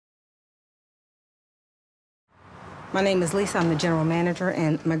My name is Lisa. I'm the general manager,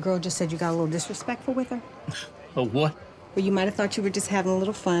 and my girl just said you got a little disrespectful with her. A what? Well, you might have thought you were just having a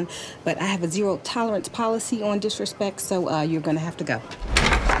little fun, but I have a zero-tolerance policy on disrespect, so you're gonna have to go.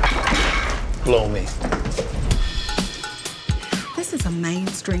 Blow me. This is a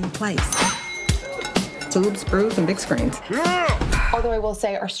mainstream place. Tubes, brews, and big screens. Yeah! Although I will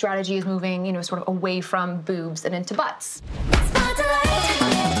say our strategy is moving, you know, sort of away from boobs and into butts.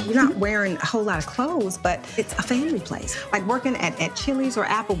 You're not wearing a whole lot of clothes, but it's a family place. Like working at Chili's or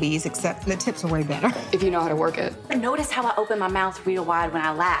Applebee's, except the tips are way better. If you know how to work it. Notice how I open my mouth real wide when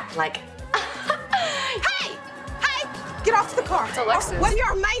I laugh, like, Hey! Hey! Get off the car. It's Alexis. Well,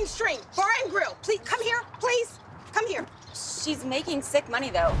 you're mainstream. Bar and grill. Please, come here, please. Come here. she's making sick money,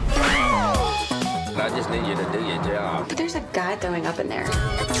 though. I just need you to do your job. But there's a guy throwing up in there.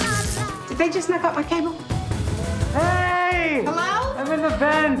 Did they just knock out my cable? Hey! Hello? I'm in the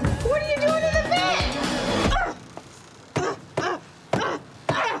vent. What are you doing in the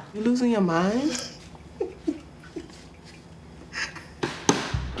vent? You losing your mind?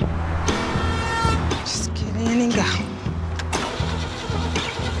 Just get in and go.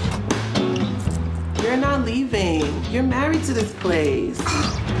 You're not leaving. You're married to this place.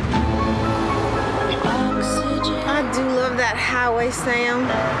 I do love that highway sound.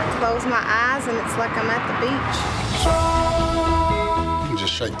 Close my eyes and it's like I'm at the beach. You can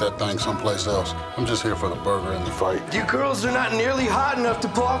just shake that thing someplace else. I'm just here for the burger and the fight. You girls are not nearly hot enough to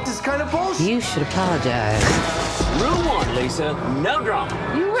pull off this kind of bullshit. You should apologize. Rule 1, Lisa, no drama.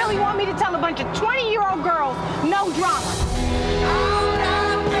 You really want me to tell a bunch of 20-year-old girls no drama?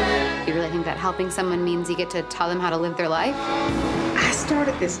 You really think that helping someone means you get to tell them how to live their life? I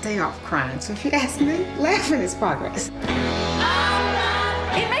started this day off crying, so if you ask me, laughing is progress.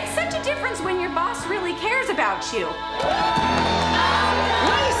 It makes such a difference when your boss really cares about you.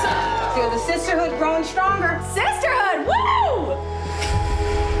 Lisa! Feel the sisterhood growing stronger. Sisterhood, woo!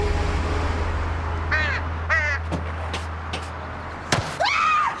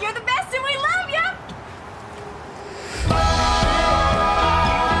 You're the best and we love you!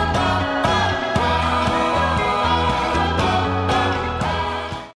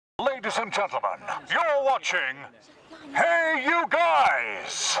 Ladies and gentlemen, you're watching Hey You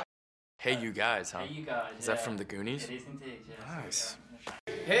Guys! Hey You Guys, huh? Hey You Guys. Is that from the Goonies? Nice.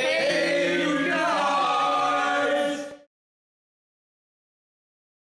 Hey, you guys!